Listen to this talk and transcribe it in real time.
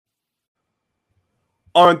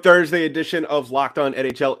On Thursday edition of Locked On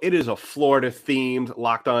NHL, it is a Florida-themed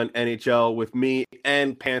Locked On NHL with me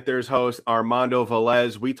and Panthers host Armando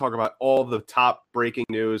Velez. We talk about all the top breaking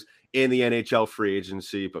news in the NHL free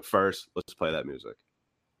agency. But first, let's play that music.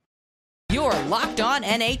 You're Locked On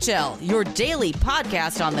NHL, your daily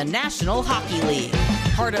podcast on the National Hockey League.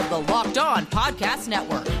 Part of the Locked On Podcast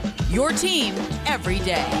Network, your team every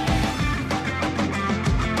day.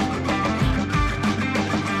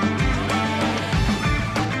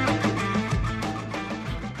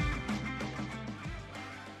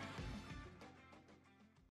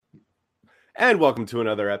 And welcome to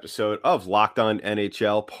another episode of Locked On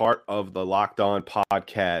NHL, part of the Locked On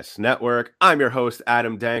Podcast Network. I'm your host,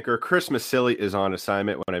 Adam Danker. Chris Masilli is on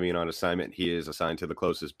assignment. When I mean on assignment, he is assigned to the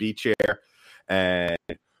closest beat chair. And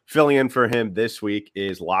filling in for him this week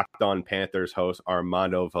is Locked On Panthers host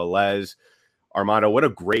Armando Velez. Armando, what a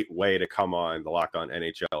great way to come on the Locked On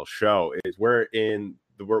NHL show. We're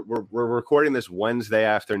recording this Wednesday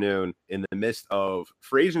afternoon in the midst of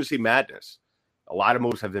free agency madness. A lot of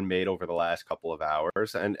moves have been made over the last couple of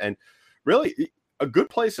hours. And really, a good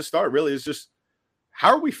place to start really is just, how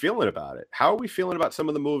are we feeling about it? How are we feeling about some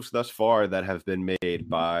of the moves thus far that have been made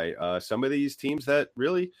by some of these teams that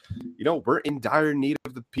really, were in dire need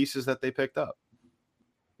of the pieces that they picked up?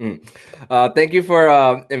 Thank you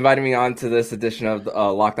for inviting me on to this edition of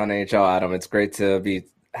Locked On NHL, Adam. It's great to be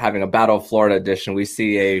having a Battle of Florida edition. We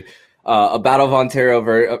see a Battle of Ontario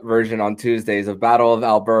version on Tuesdays, a Battle of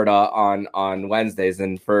Alberta on Wednesdays,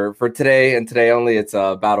 and for today and today only, it's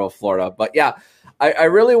a Battle of Florida. But yeah, I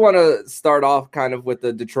really want to start off kind of with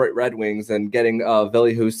the Detroit Red Wings and getting Ville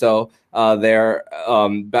Husso there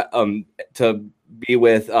to be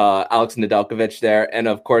with Alex Nedeljkovic there, and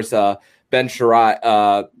of course Ben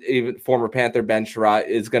Chiarot, even former Panther Ben Chiarot,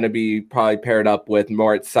 is going to be probably paired up with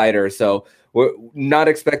Moritz Seider. So we're not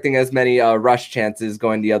expecting as many rush chances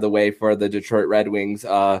going the other way for the Detroit Red Wings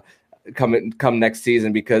come next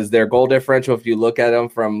season, because their goal differential, if you look at them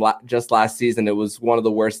from just last season, it was one of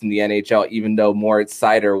the worst in the NHL, even though Moritz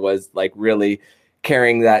Seider was like really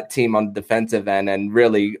carrying that team on the defensive end and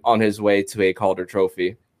really on his way to a Calder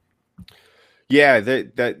Trophy. Yeah,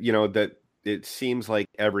 that it seems like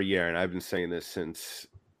every year, and I've been saying this since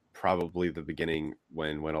probably the beginning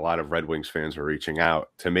when a lot of Red Wings fans were reaching out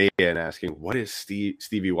to me and asking, what is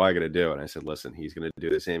Stevie Y going to do? And I said, listen, he's going to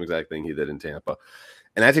do the same exact thing he did in Tampa.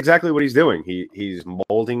 And that's exactly what he's doing. He's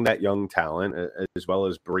molding that young talent, as well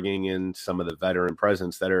as bringing in some of the veteran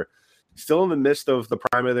presence that are still in the midst of the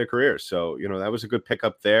prime of their careers. So, that was a good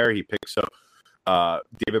pickup there. He picks up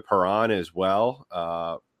David Perron as well.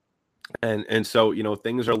 And so,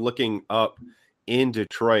 things are looking up in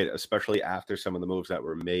Detroit, especially after some of the moves that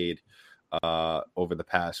were made over the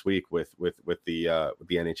past week with the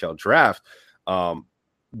NHL draft.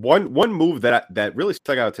 One move that really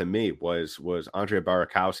stuck out to me was Andrei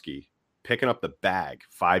Burakovsky picking up the bag,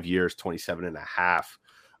 5 years,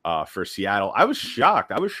 27.5 for Seattle. I was shocked.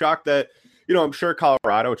 That, I'm sure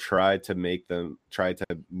Colorado tried to make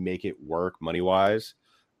it work money-wise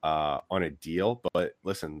on a deal, but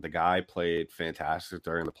listen, the guy played fantastic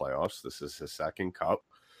during the playoffs. This is his second cup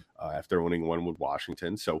after winning one with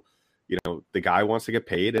Washington. So, the guy wants to get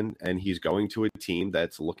paid, and he's going to a team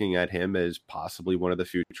that's looking at him as possibly one of the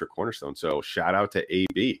future cornerstones. So shout out to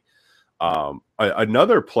AB.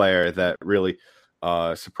 Another player that really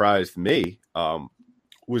surprised me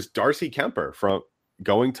was Darcy Kemper from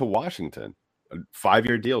going to Washington, a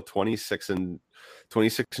 5-year deal, 26 and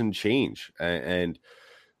change. And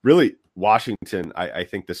really, Washington, I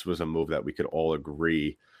think this was a move that we could all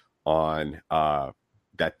agree on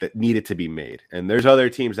that needed to be made. And there's other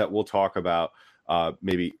teams that we'll talk about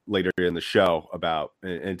maybe later in the show about,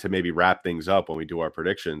 and to maybe wrap things up when we do our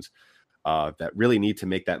predictions, that really need to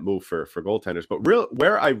make that move for goaltenders. But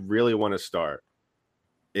where I really want to start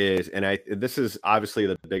is, and this is obviously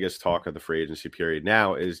the biggest talk of the free agency period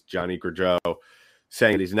now, is Johnny Gaudreau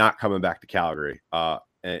saying that he's not coming back to Calgary.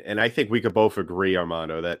 And I think we could both agree,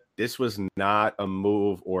 Armando, that this was not a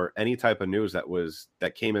move or any type of news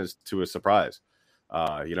that came as to a surprise.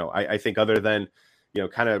 I think other than,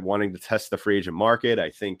 kind of wanting to test the free agent market, I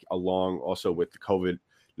think along also with the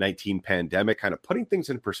COVID-19 pandemic, kind of putting things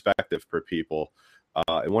in perspective for people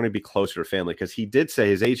and want to be closer to family, because he did say,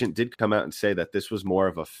 his agent did come out and say that this was more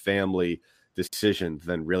of a family decision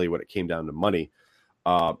than really what it came down to money.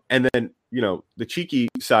 And then, the cheeky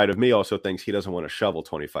side of me also thinks he doesn't want to shovel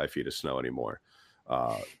 25 feet of snow anymore.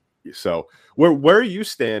 So where you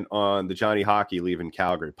stand on the Johnny Hockey leaving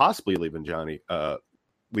Calgary, possibly leaving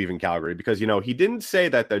Calgary, because, he didn't say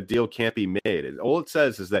that the deal can't be made. All it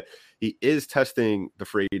says is that he is testing the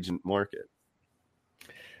free agent market.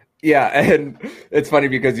 Yeah, and It's funny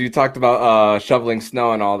because you talked about shoveling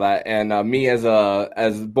snow and all that, and me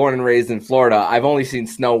as born and raised in Florida, I've only seen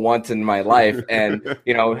snow once in my life, and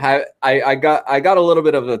I got a little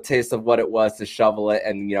bit of a taste of what it was to shovel it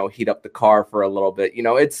and heat up the car for a little bit.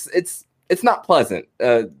 It's not pleasant.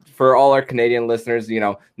 For all our Canadian listeners,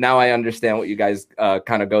 now I understand what you guys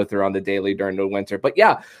kind of go through on the daily during the winter. But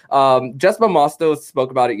yeah, Jesper Mosto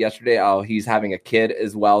spoke about it yesterday. He's having a kid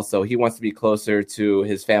as well, so he wants to be closer to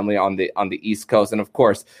his family on the East Coast, and of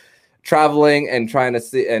course, traveling and trying to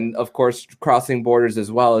see, and of course, crossing borders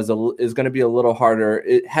as well is going to be a little harder.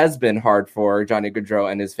 It has been hard for Johnny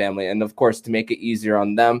Gaudreau and his family, and of course, to make it easier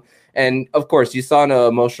on them. And of course, you saw an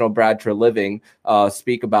emotional Brad Treliving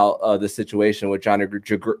speak about the situation with Johnny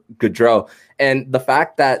Gaudreau, and the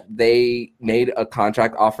fact that they made a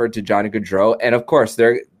contract offer to Johnny Gaudreau, and of course,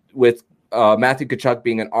 they're with Matthew Tkachuk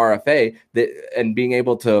being an RFA and being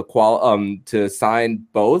able to sign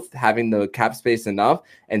both, having the cap space enough,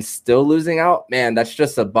 and still losing out. Man, that's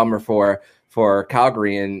just a bummer for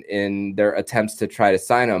Calgary in their attempts to try to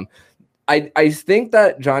sign him. I think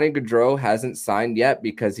that Johnny Gaudreau hasn't signed yet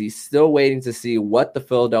because he's still waiting to see what the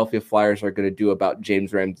Philadelphia Flyers are going to do about Jam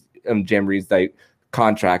Reed's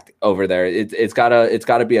contract over there. It's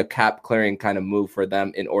gotta be a cap clearing kind of move for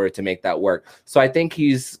them in order to make that work. So I think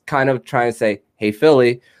he's kind of trying to say, "Hey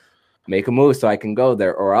Philly, make a move so I can go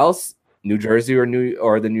there, or else New Jersey or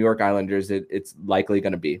the New York Islanders. It's likely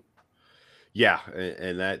going to be." Yeah,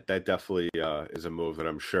 and that definitely is a move that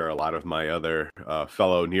I'm sure a lot of my other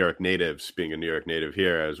fellow New York natives, being a New York native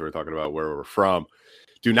here, as we're talking about where we're from,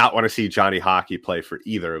 do not want to see Johnny Hockey play for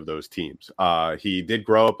either of those teams. He did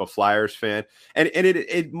grow up a Flyers fan, and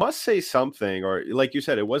it must say something, or like you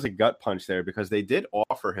said, it was a gut punch there because they did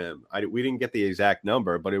offer him. We didn't get the exact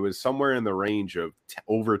number, but it was somewhere in the range of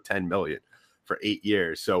over $10 million for 8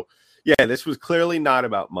 years. So yeah, this was clearly not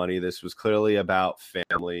about money. This was clearly about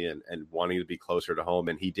family and wanting to be closer to home.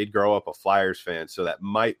 And he did grow up a Flyers fan, so that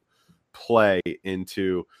might play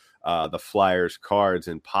into the Flyers cards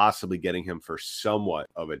and possibly getting him for somewhat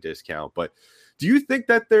of a discount. But do you think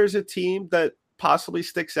that there's a team that possibly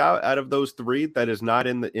sticks out of those three that is not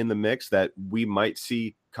in the mix that we might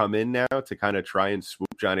see come in now to kind of try and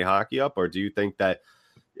swoop Johnny Hockey up? Or do you think that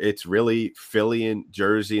it's really Philly and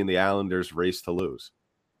Jersey and the Islanders race to lose?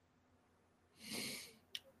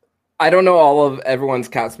 I don't know all of everyone's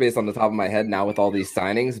cap space on the top of my head now with all these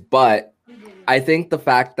signings, but I think the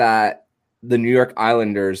fact that the New York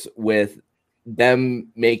Islanders, with them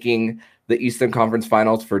making the Eastern Conference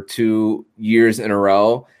Finals for 2 years in a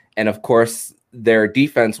row, and of course their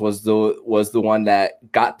defense was the one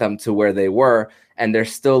that got them to where they were, and they're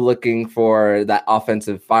still looking for that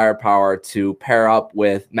offensive firepower to pair up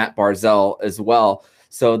with Matt Barzal as well.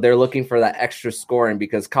 So they're looking for that extra scoring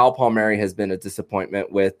because Kyle Palmieri has been a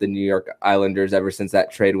disappointment with the New York Islanders ever since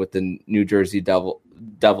that trade with the New Jersey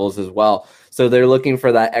Devils as well. So they're looking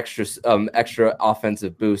for that extra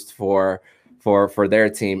offensive boost for their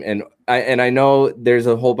team. And I know there's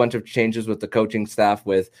a whole bunch of changes with the coaching staff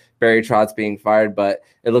with Barry Trotz being fired, but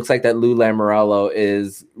it looks like that Lou Lamoriello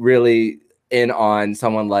is really in on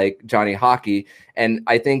someone like Johnny Hockey. And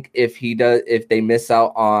I think if they miss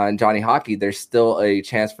out on Johnny Hockey, there's still a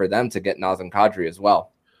chance for them to get Nazem Kadri as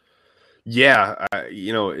well. Yeah,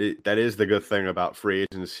 that is the good thing about free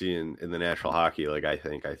agency in the National Hockey League. I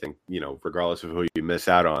think regardless of who you miss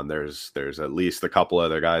out on, there's at least a couple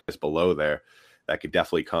other guys below there that could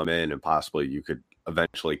definitely come in, and possibly you could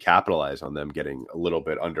eventually capitalize on them getting a little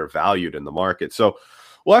bit undervalued in the market. So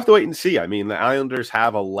we'll have to wait and see. I mean, the Islanders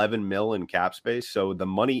have 11 mil in cap space, so the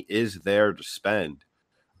money is there to spend.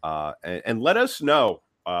 And let us know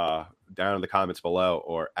down in the comments below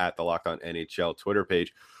or at the Locked On NHL Twitter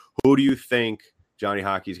page, who do you think Johnny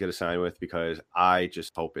Hockey is going to sign with? Because I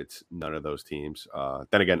just hope it's none of those teams.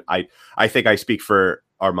 Then again, I think I speak for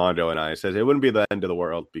Armando and I. Says it wouldn't be the end of the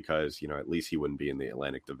world because at least he wouldn't be in the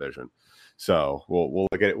Atlantic Division. So we'll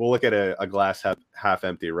look at a glass half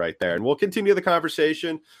empty right there, and we'll continue the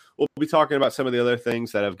conversation. We'll be talking about some of the other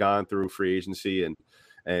things that have gone through free agency and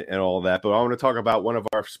all that. But I want to talk about one of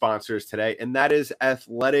our sponsors today, and that is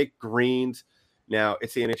Athletic Greens. Now,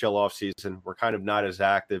 it's the NHL offseason. We're kind of not as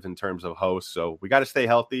active in terms of hosts, so we got to stay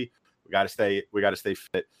healthy. We got to stay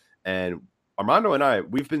fit. And Armando and I,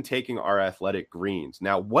 we've been taking our Athletic Greens.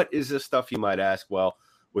 Now, what is this stuff, you might ask? Well,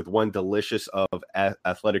 with one delicious of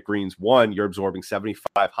Athletic Greens, one, you're absorbing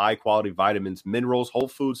 75 high-quality vitamins, minerals, whole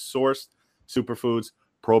foods sourced, superfoods,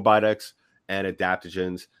 probiotics, and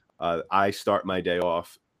adaptogens. I start my day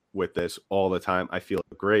off with this all the time. I feel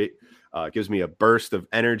great. It gives me a burst of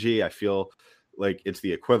energy. I feel like it's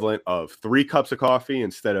the equivalent of 3 cups of coffee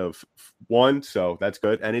instead of 1. So that's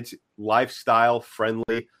good. And it's lifestyle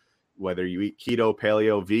friendly, whether you eat keto,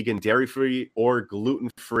 paleo, vegan, dairy free, or gluten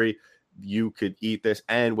free, you could eat this.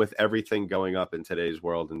 And with everything going up in today's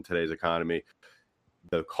world and today's economy,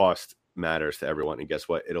 the cost matters to everyone. And guess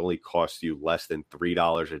what? It only costs you less than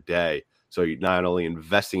 $3 a day. So you're not only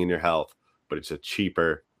investing in your health, but it's a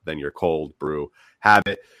cheaper than your cold brew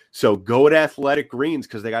habit. So go to Athletic Greens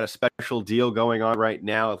because they got a special deal going on right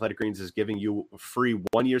now. Athletic Greens is giving you a free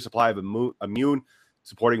 1-year supply of immune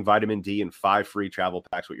supporting vitamin D and 5 free travel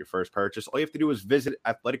packs with your first purchase. All you have to do is visit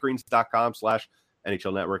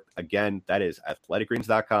athleticgreens.com/NHL Network. Again, that is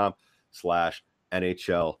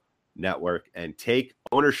athleticgreens.com/NHL Network, and take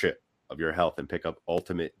ownership of your health and pick up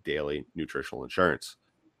Ultimate Daily Nutritional Insurance.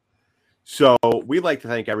 So we'd like to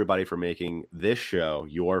thank everybody for making this show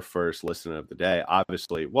your first listen of the day.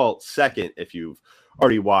 Obviously, well, second, if you've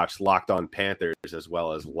already watched Locked On Panthers as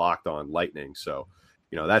well as Locked On Lightning. So,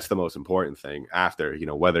 that's the most important thing after,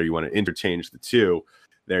 whether you want to interchange the two,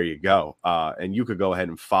 there you go. And you could go ahead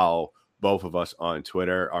and follow both of us on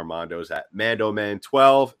Twitter. Armando's at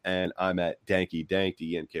MandoMan12 and I'm at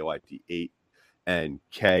DankyDank,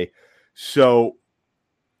 DNKYT8NK. So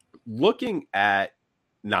looking at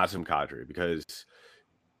Nazem Kadri, because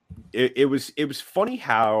it was funny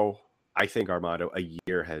how I think, Armando, a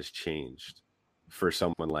year has changed for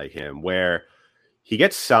someone like him, where he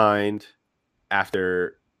gets signed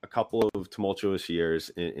after a couple of tumultuous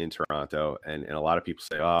years in Toronto, and a lot of people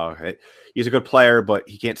say, oh, he's a good player, but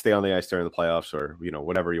he can't stay on the ice during the playoffs, or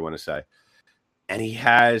whatever you want to say. And he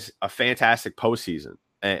has a fantastic postseason,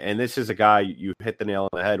 and this is a guy, you hit the nail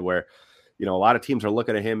on the head, where a lot of teams are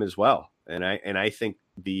looking at him as well. And I think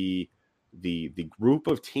the group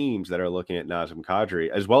of teams that are looking at Nazem Kadri,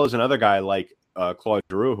 as well as another guy like Claude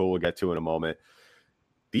Giroux, who we'll get to in a moment,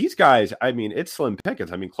 these guys, I mean, it's slim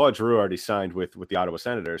pickings. I mean, Claude Giroux already signed with the Ottawa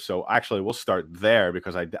Senators. So actually, we'll start there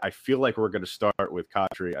because I feel like we're going to start with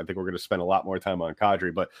Kadri. I think we're going to spend a lot more time on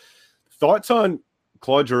Kadri. But thoughts on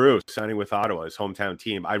Claude Giroux signing with Ottawa, his hometown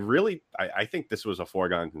team? I think this was a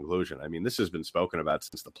foregone conclusion. I mean, this has been spoken about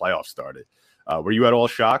since the playoffs started. Were you at all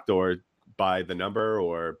shocked or by the number,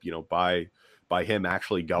 or by him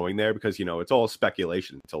actually going there? Because it's all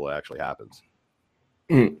speculation until it actually happens.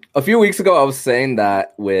 A few weeks ago, I was saying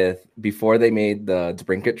that before they made the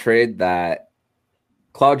DeBrincat trade, that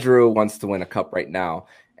Claude Giroux wants to win a cup right now,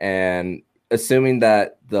 and assuming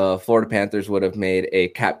that the Florida Panthers would have made a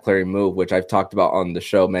cap clearing move, which I've talked about on the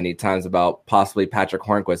show many times about possibly Patrick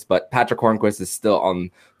Hornquist, but Patrick Hornquist is still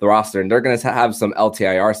on the roster, and they're going to have some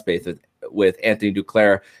LTIR space with Anthony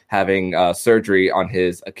Duclair having surgery on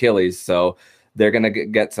his Achilles. So they're going to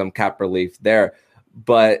get some cap relief there.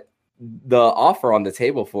 But the offer on the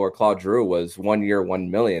table for Claude Giroux was 1 year, $1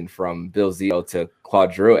 million from Bill Zito to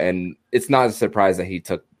Claude Giroux. And it's not a surprise that he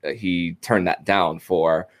turned that down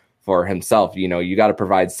for himself. You got to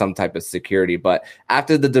provide some type of security. But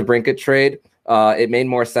after the DeBrincat trade, it made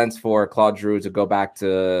more sense for Claude Giroux to go back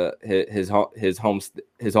to his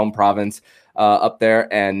home province up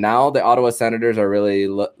there. And now the Ottawa Senators are really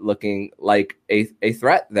looking like a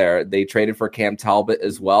threat there. They traded for Cam Talbot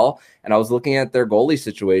as well. And I was looking at their goalie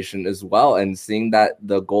situation as well and seeing that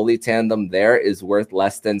the goalie tandem there is worth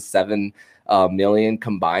less than $7 million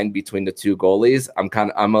combined between the two goalies.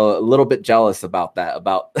 I'm a little bit jealous about that,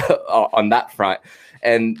 on that front.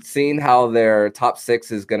 And seeing how their top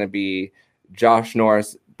six is going to be Josh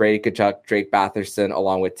Norris, Brady Tkachuk, Drake Batherson,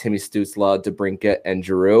 along with Timmy Stützle, DeBrincat, and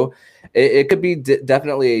Giroux. It could be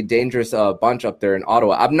definitely a dangerous bunch up there in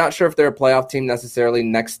Ottawa. I'm not sure if they're a playoff team necessarily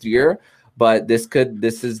next year, but this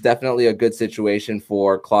is definitely a good situation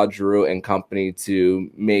for Claude Giroux and company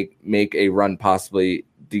to make a run possibly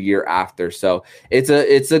the year after. So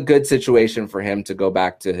it's a good situation for him to go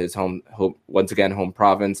back to his home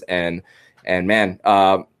province. And man,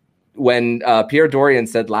 when Pierre Dorion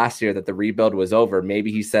said last year that the rebuild was over,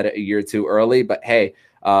 maybe he said it a year or two early, but hey,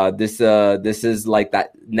 this is like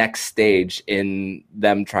that next stage in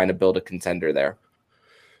them trying to build a contender there.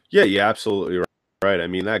 Yeah, you're absolutely right. I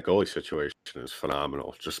mean, that goalie situation is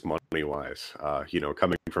phenomenal, just money wise.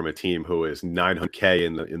 Coming from a team who is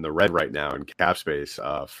 $900K in the red right now in cap space,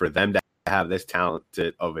 for them to have this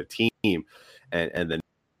talented of a team, and the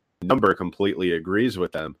number completely agrees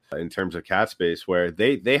with them in terms of cap space, where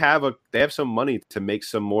they have some money to make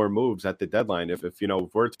some more moves at the deadline. If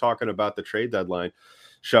we're talking about the trade deadline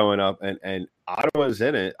showing up and Ottawa's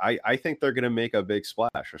in it, I think they're going to make a big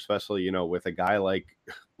splash, especially with a guy like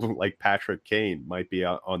Patrick Kane might be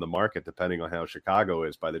out on the market depending on how Chicago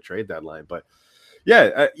is by the trade deadline. But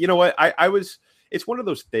yeah, you know what, it's one of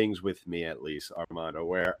those things with me, at least, Armando,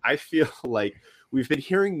 where I feel like we've been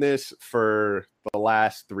hearing this for the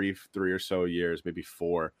last three or so years, maybe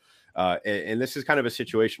four. And this is kind of a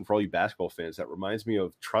situation for all you basketball fans that reminds me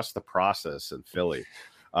of Trust the Process in Philly,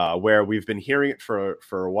 where we've been hearing it for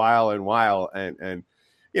a while and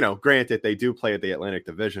granted, they do play at the Atlantic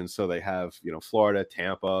Division, so they have, Florida,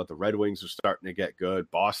 Tampa, the Red Wings are starting to get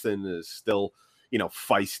good. Boston is still,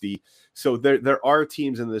 feisty. So there are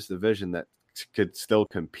teams in this division that could still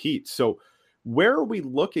compete. So where are we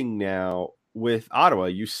looking now with Ottawa?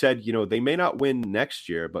 You said, they may not win next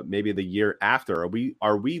year, but maybe the year after.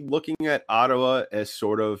 Are we looking at Ottawa as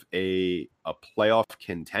sort of a playoff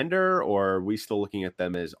contender, or are we still looking at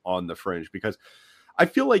them as on the fringe? Because I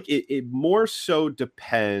feel like it more so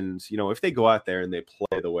depends, if they go out there and they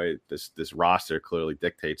play the way this roster clearly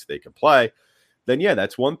dictates they can play, then yeah,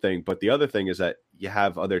 that's one thing. But the other thing is that you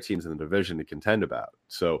have other teams in the division to contend about.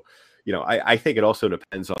 So, I think it also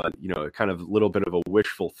depends on, kind of a little bit of a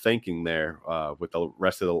wishful thinking there with the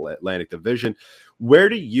rest of the Atlantic Division. Where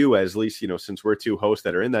do you, as least, since we're two hosts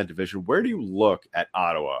that are in that division, where do you look at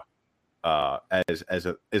Ottawa as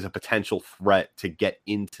a potential threat to get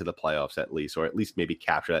into the playoffs at least, or at least maybe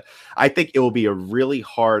capture that? I think it will be a really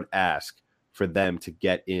hard ask for them to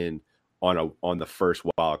get in on the first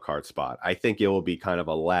wild card spot. I think it will be kind of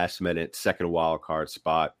a last minute second wild card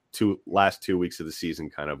spot, last 2 weeks of the season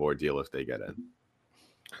kind of ordeal if they get in.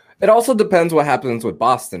 It also depends what happens with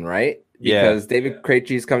Boston, right? Because yeah. David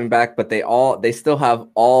Krejci is coming back, but they still have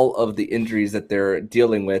all of the injuries that they're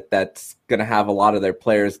dealing with. That's going to have a lot of their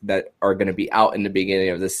players that are going to be out in the beginning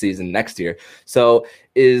of this season next year. So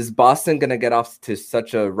is Boston going to get off to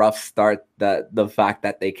such a rough start that the fact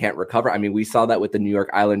that they can't recover? I mean, we saw that with the New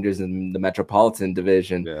York Islanders in the Metropolitan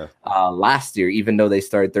Division last year, even though they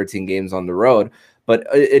started 13 games on the road. But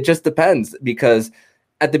it just depends, because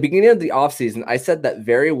at the beginning of the offseason, I said that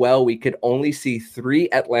very well we could only see 3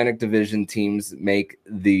 Atlantic Division teams make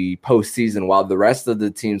the postseason, while the rest of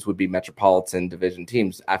the teams would be Metropolitan Division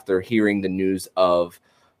teams after hearing the news of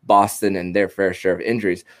Boston and their fair share of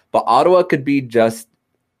injuries. But Ottawa could be just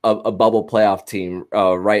a bubble playoff team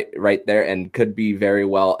right there, and could be very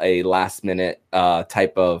well a last-minute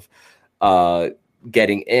type of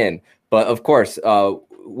getting in. But, of course,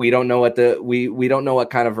 we don't know we don't know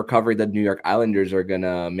what kind of recovery the New York Islanders are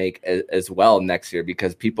gonna make as well next year,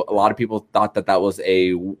 because a lot of people thought that was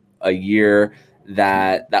a year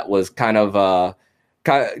that was kind of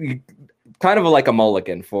like a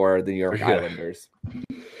mulligan for the New York Islanders.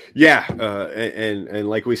 Yeah, and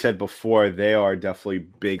like we said before, they are definitely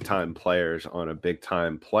big time players on a big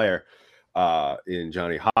time player in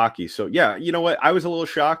Johnny Hockey. So yeah, you know what? I was a little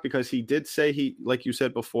shocked because he did say like you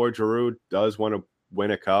said before, Giroux does want to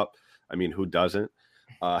win a cup. I mean, who doesn't?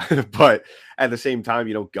 But at the same time,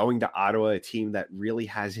 going to Ottawa, a team that really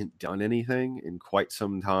hasn't done anything in quite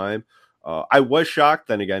some time. I was shocked.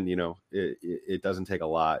 Then again, it doesn't take a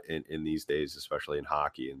lot in these days, especially in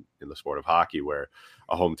hockey and in the sport of hockey, where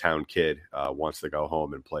a hometown kid wants to go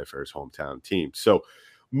home and play for his hometown team. So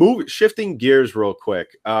shifting gears real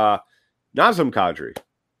quick. Nazem Kadri,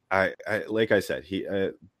 like I said, he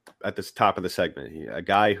at the top of the segment, a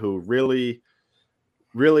guy who really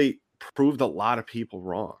proved a lot of people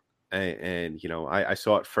wrong. And I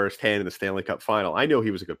saw it firsthand in the Stanley Cup final. I know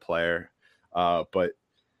he was a good player, but,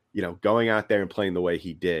 going out there and playing the way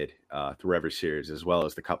he did through every series, as well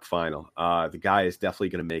as the Cup final, the guy is definitely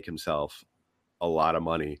going to make himself a lot of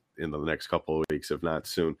money in the next couple of weeks, if not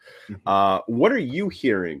soon. What are you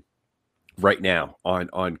hearing right now on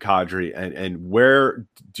Kadri, and where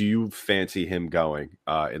do you fancy him going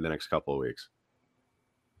in the next couple of weeks?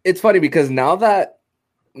 It's funny because now that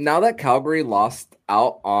Calgary lost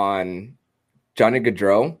out on Johnny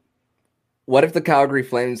Gaudreau, what if the Calgary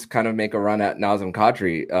Flames kind of make a run at Nazem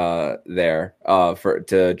Kadri there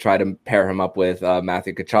to try to pair him up with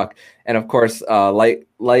Matthew Tkachuk? And of course, like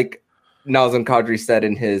Nazem Kadri said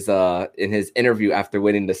in his interview after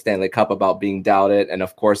winning the Stanley Cup about being doubted, and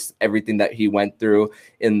of course everything that he went through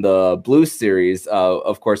in the Blues series,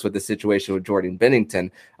 of course with the situation with Jordan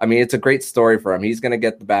Binnington. I mean, it's a great story for him. He's going to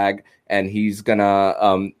get the bag, and he's gonna,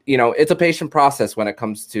 it's a patient process when it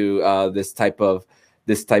comes to this type of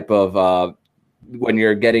when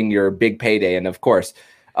you're getting your big payday, and of course.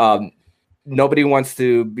 Nobody wants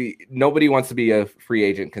to be a free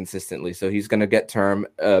agent consistently. So he's going to get term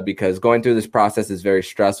because going through this process is very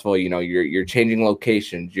stressful. You're changing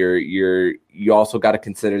locations. You also got to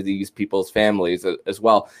consider these people's families as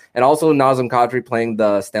well. And also Nazem Kadri playing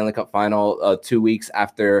the Stanley Cup final 2 weeks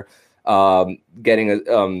after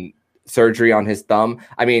getting surgery on his thumb.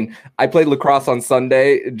 I mean, I played lacrosse on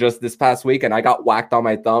Sunday just this past week, and I got whacked on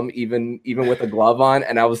my thumb, even with a glove on.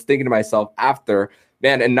 And I was thinking to myself after,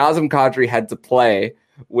 man, and Nazem Kadri had to play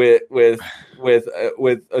with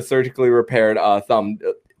a surgically repaired thumb.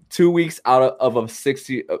 2 weeks out of a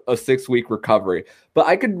 6-week recovery. But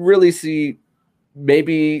I could really see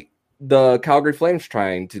maybe the Calgary Flames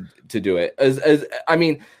trying to do it. As I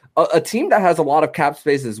mean, a team that has a lot of cap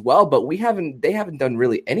space as well, but they haven't done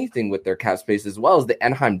really anything with their cap space as well as the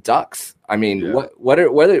Anaheim Ducks. I mean, what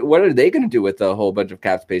are they going to do with a whole bunch of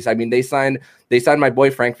cap space? I mean, they signed my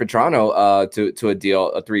boy Frank Vetrano to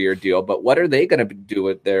a 3-year deal, but what are they going to do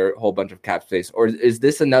with their whole bunch of cap space? Or is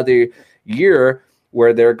this another year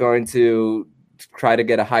where they're going to try to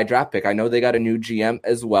get a high draft pick? I know they got a new GM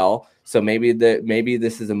as well, so maybe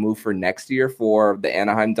this is a move for next year for the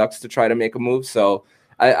Anaheim Ducks to try to make a move. So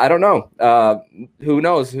I don't know. Who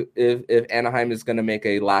knows if Anaheim is going to make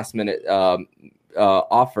a last minute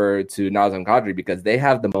offer to Nazem Kadri, because they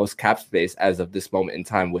have the most cap space as of this moment in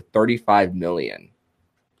time with $35 million.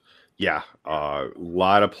 Yeah, a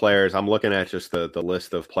lot of players. I'm looking at just the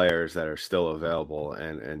list of players that are still available,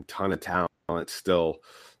 and ton of talent still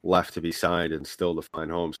left to be signed and still to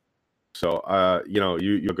find homes. So,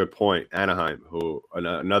 you're a good point. Anaheim, who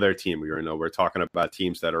another team, we're talking about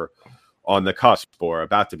teams that are on the cusp or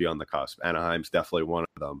about to be on the cusp. Anaheim's definitely one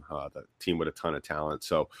of them. The team with a ton of talent.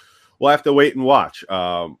 So we'll have to wait and watch. We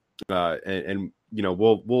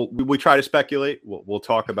try to speculate. We'll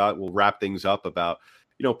talk about. We'll wrap things up about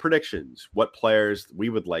predictions. What players we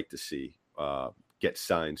would like to see get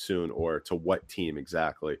signed soon, or to what team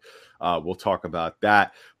exactly. We'll talk about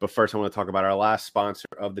that. But first, I want to talk about our last sponsor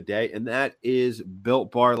of the day, and that is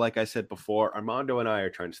Built Bar. Like I said before, Armando and I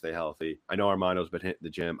are trying to stay healthy. I know Armando's been hitting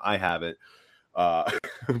the gym. I haven't.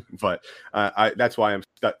 But that's why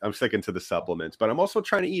I'm sticking to the supplements. But I'm also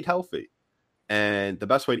trying to eat healthy. And the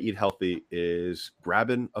best way to eat healthy is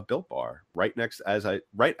grabbing a Built Bar right as I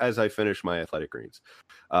finish my Athletic Greens.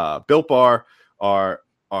 Built Bar are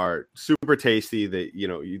super tasty. That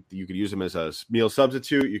you could use them as a meal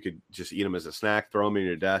substitute. You could just eat them as a snack, throw them in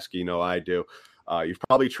your desk. I do. You've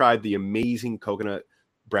probably tried the amazing coconut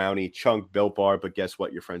brownie chunk Built Bar, but guess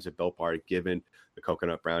what? Your friends at Built Bar are given the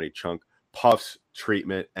coconut brownie chunk puffs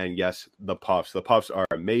treatment. And yes, the puffs are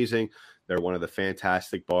amazing. They're one of the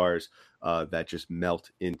fantastic bars that just melt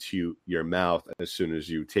into your mouth as soon as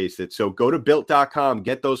you taste it. So go to built.com,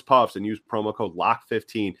 get those puffs, and use promo code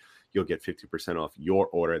LOCK15. You'll get 50% off your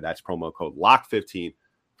order. That's promo code LOCK15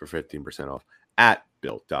 for 15% off at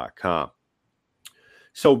built.com.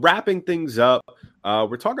 So wrapping things up,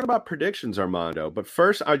 we're talking about predictions, Armando. But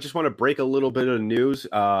first, I just want to break a little bit of news.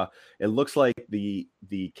 It looks like the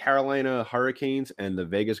Carolina Hurricanes and the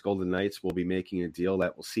Vegas Golden Knights will be making a deal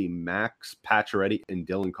that will see Max Pacioretty and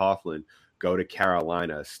Dylan Coughlin go to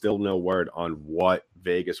Carolina. Still no word on what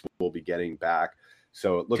Vegas will be getting back.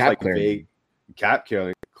 So it looks cap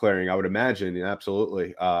clearing, I would imagine. Yeah,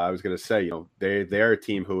 absolutely. I was going to say, they're a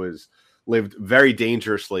team who has lived very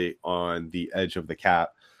dangerously on the edge of the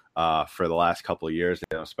cap for the last couple of years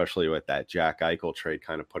now, especially with that Jack Eichel trade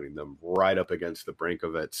kind of putting them right up against the brink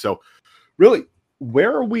of it. So really,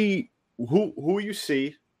 where are we? Who you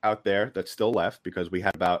see out there that's still left? Because we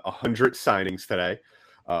had about 100 signings today,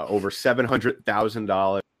 over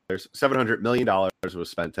 $700 million was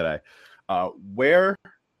spent today. Where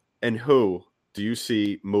and who do you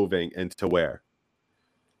see moving into where?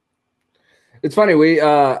 It's funny.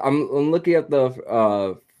 I'm looking at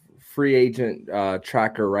the free agent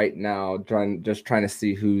tracker right now, trying to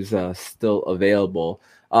see who's still available.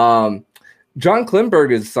 John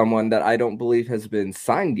Klingberg is someone that I don't believe has been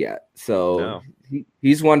signed yet. So no.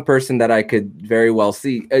 He's one person that I could very well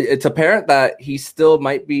see. It's apparent that he still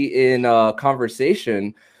might be in a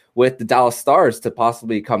conversation with the Dallas Stars to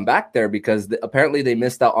possibly come back there, because apparently they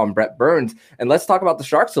missed out on Brett Burns. And let's talk about the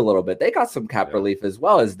Sharks a little bit. They got some cap relief as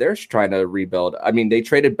well, as they're trying to rebuild. I mean, they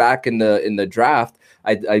traded back in the draft,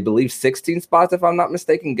 I believe 16 spots, if I'm not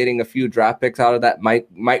mistaken, getting a few draft picks out of that. Mike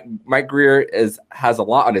Grier has a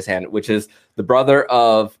lot on his hand, which is the brother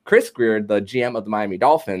of Chris Grier, the GM of the Miami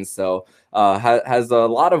Dolphins. So has a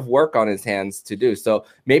lot of work on his hands to do. So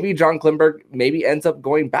maybe John Klingberg ends up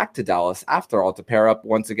going back to Dallas after all, to pair up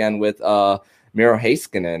once again with Miro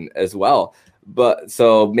Heiskanen as well. But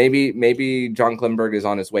so maybe John Klingberg is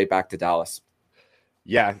on his way back to Dallas.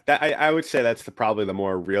 Yeah, I would say that's probably the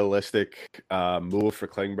more realistic move for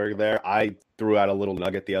Klingberg there. I threw out a little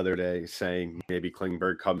nugget the other day saying maybe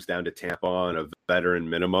Klingberg comes down to Tampa on a veteran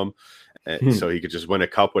minimum, so he could just win a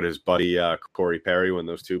cup with his buddy Corey Perry when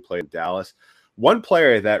those two played in Dallas. One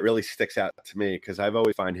player that really sticks out to me, because I've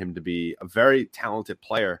always found him to be a very talented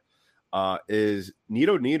player, is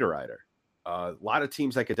Nito Niederreiter. A lot of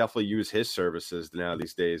teams that could definitely use his services now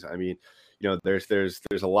these days. I mean, there's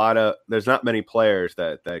not many players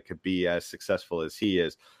that could be as successful as he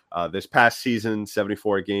is. This past season,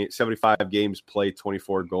 75 games played,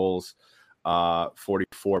 24 goals,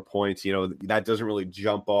 44 points. That doesn't really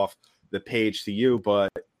jump off the page to you, but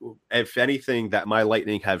if anything that my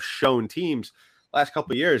Lightning have shown teams last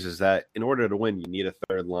couple of years is that in order to win, you need a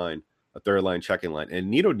third line checking line. And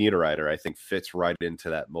Nito Niederreiter, I think, fits right into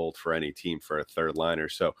that mold for any team for a third liner.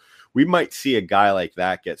 So we might see a guy like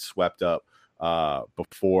that get swept up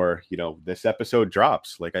before, this episode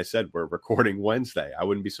drops. Like I said, we're recording Wednesday. I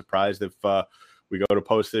wouldn't be surprised if we go to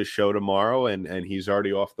post this show tomorrow and he's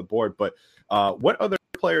already off the board. But what other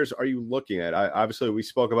players are you looking at? Obviously, we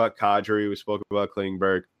spoke about Kadri. We spoke about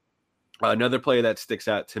Klingberg. Another player that sticks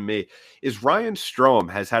out to me is Ryan Strome.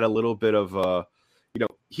 Has had a little bit of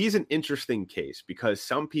he's an interesting case because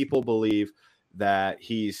some people believe that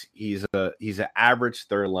he's an average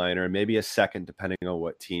third liner, maybe a second, depending on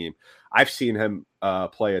what team. I've seen him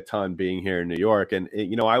play a ton being here in New York, and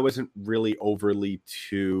I wasn't really overly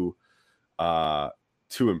too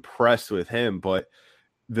impressed with him. But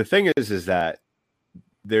the thing is that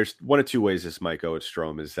there's one of two ways this might go with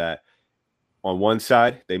Strome. Is that on one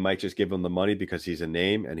side, they might just give him the money because he's a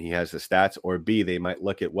name and he has the stats, or B, they might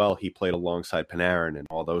look at, well, he played alongside Panarin and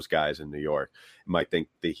all those guys in New York. Might think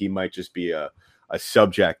that he might just be a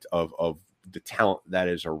subject of the talent that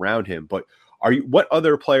is around him. But what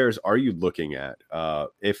other players are you looking at,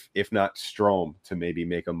 if not Strome, to maybe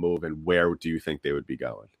make a move, and where do you think they would be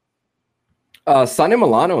going? Sonny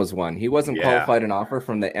Milano is one. He wasn't qualified an offer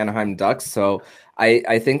from the Anaheim Ducks, so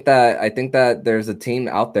I think that there's a team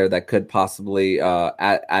out there that could possibly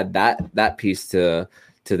add that piece to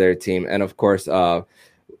their team. And of course,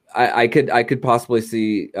 I could possibly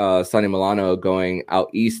see Sonny Milano going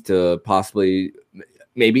out east to possibly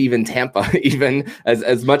maybe even Tampa. Even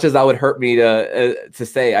as much as that would hurt me to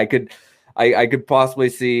say, I could possibly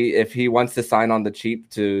see if he wants to sign on the cheap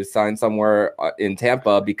to sign somewhere in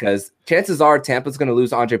Tampa, because chances are Tampa's going to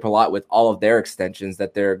lose Andre Palat with all of their extensions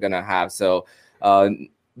that they're going to have. So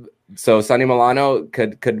Sonny Milano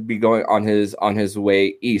could be going on his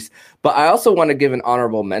way east. But I also want to give an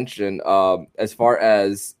honorable mention as far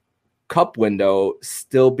as Cup window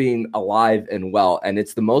still being alive and well, and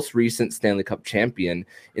it's the most recent Stanley Cup champion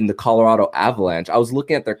in the Colorado Avalanche. I was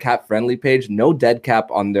looking at their cap friendly page, no dead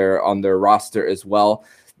cap on their roster as well.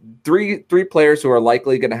 Three players who are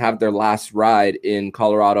likely going to have their last ride in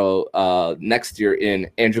Colorado next year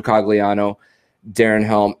in Andrew Cogliano, Darren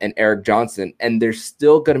Helm, and Eric Johnson, and they're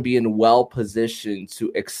still going to be in well position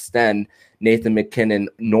to extend Nathan MacKinnon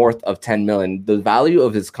north of $10 million. The value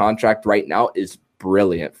of his contract right now is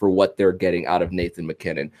brilliant for what they're getting out of Nathan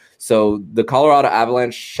MacKinnon. So the Colorado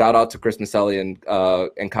Avalanche, shout out to Chris Maselli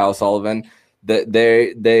and Kyle Sullivan.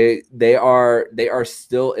 They are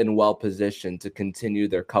still in well position to continue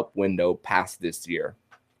their Cup window past this year.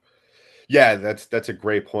 Yeah, that's a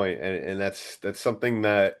great point, and that's something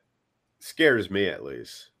that scares me, at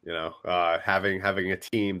least. Having a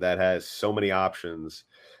team that has so many options,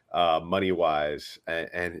 money wise,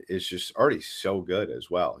 and is just already so good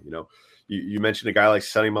as well. You mentioned a guy like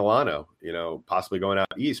Sonny Milano, possibly going out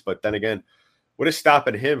east. But then again, what is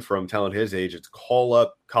stopping him from telling his agents, call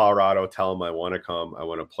up Colorado, tell him I want to come, I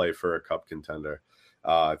want to play for a Cup contender.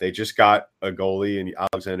 They just got a goalie in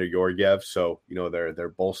Alexander Georgiev, so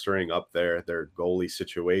they're bolstering up their goalie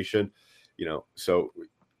situation. So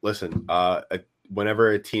listen,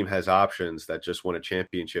 whenever a team has options that just won a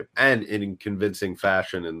championship, and in convincing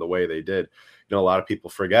fashion in the way they did, a lot of people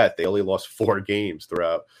forget they only lost 4 games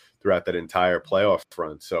throughout that entire playoff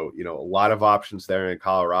run. So, a lot of options there in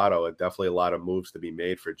Colorado, and definitely a lot of moves to be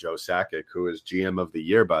made for Joe Sakic, who is GM of the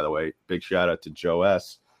year, by the way. Big shout out to Joe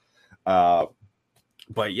S. But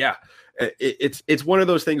yeah, it's one of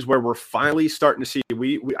those things where we're finally starting to see,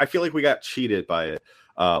 I feel like we got cheated by it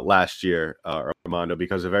last year, Armando,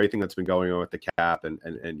 because of everything that's been going on with the cap and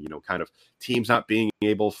kind of teams not being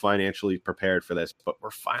able financially prepared for this, but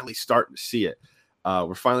we're finally starting to see it.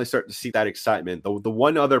 We're finally starting to see that excitement. The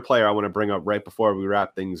one other player I want to bring up right before we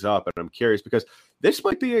wrap things up, and I'm curious because this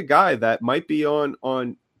might be a guy that might be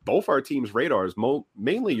on both our teams' radars,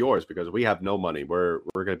 mainly yours, because we have no money. We're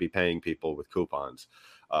going to be paying people with coupons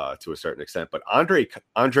to a certain extent. But Andre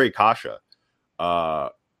Kasha,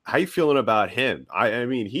 how you feeling about him? I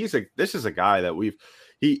mean, this is a guy that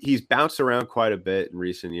he's bounced around quite a bit in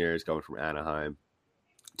recent years, going from Anaheim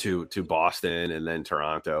to Boston and then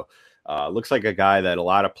Toronto. Looks like a guy that a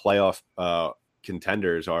lot of playoff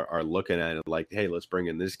contenders are looking at it like, hey, let's bring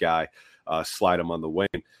in this guy, slide him on the wing.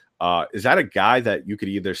 Is that a guy that you could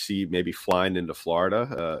either see maybe flying into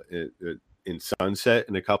Florida in Sunset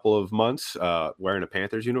in a couple of months, wearing a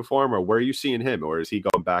Panthers uniform, or where are you seeing him, or is he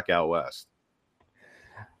going back out west?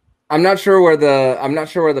 I'm not sure where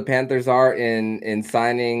the Panthers are in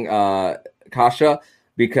signing Kasha,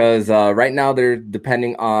 because right now they're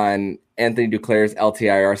depending on Anthony Duclair's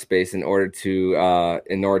LTIR space in order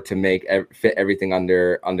to make fit everything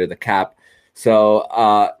under the cap.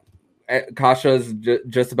 So Kasha is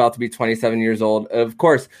just about to be 27 years old. Of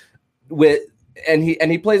course, and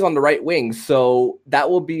he plays on the right wing, so that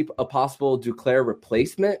will be a possible Duclair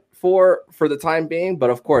replacement for the time being.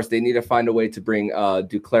 But of course, they need to find a way to bring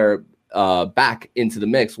Duclair back into the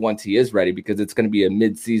mix once he is ready, because it's going to be a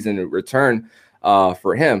mid-season return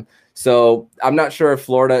for him. So I'm not sure if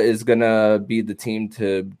Florida is going to be the team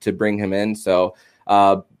to bring him in. So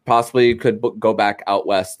possibly could go back out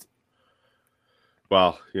west.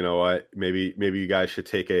 Well, you know what? Maybe you guys should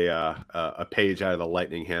take a page out of the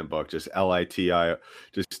Lightning handbook. Just LITI,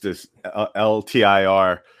 just this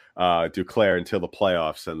LTIR Duclair until the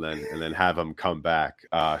playoffs, and then have him come back.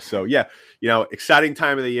 So yeah, exciting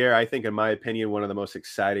time of the year. I think, in my opinion, one of the most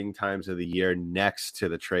exciting times of the year next to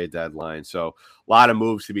the trade deadline. So a lot of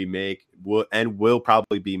moves to be made will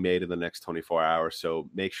probably be made in the next 24 hours. So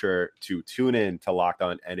make sure to tune in to Locked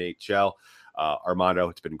On NHL. Armando,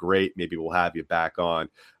 it's been great. Maybe we'll have you back on.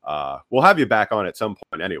 We'll have you back on at some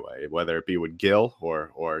point anyway, whether it be with Gil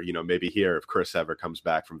or maybe here, if Chris ever comes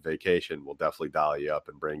back from vacation, we'll definitely dial you up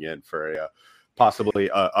and bring in for possibly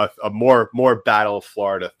a more Battle of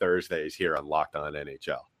Florida Thursdays here on Locked On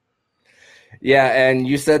NHL. Yeah, and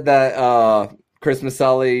you said that Chris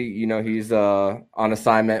Maselli, he's on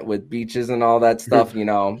assignment with beaches and all that stuff.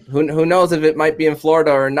 Who knows if it might be in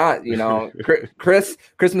Florida or not? Chris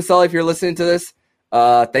Maselli, if you're listening to this,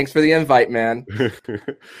 thanks for the invite, man.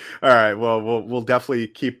 All right, well, we'll definitely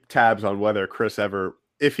keep tabs on whether Chris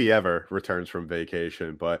if he ever returns from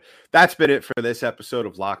vacation. But that's been it for this episode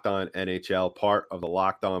of Locked On NHL, part of the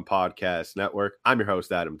Locked On Podcast Network. I'm your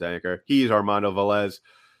host, Adam Danker. He's Armando Velez.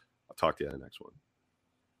 I'll talk to you in the next one.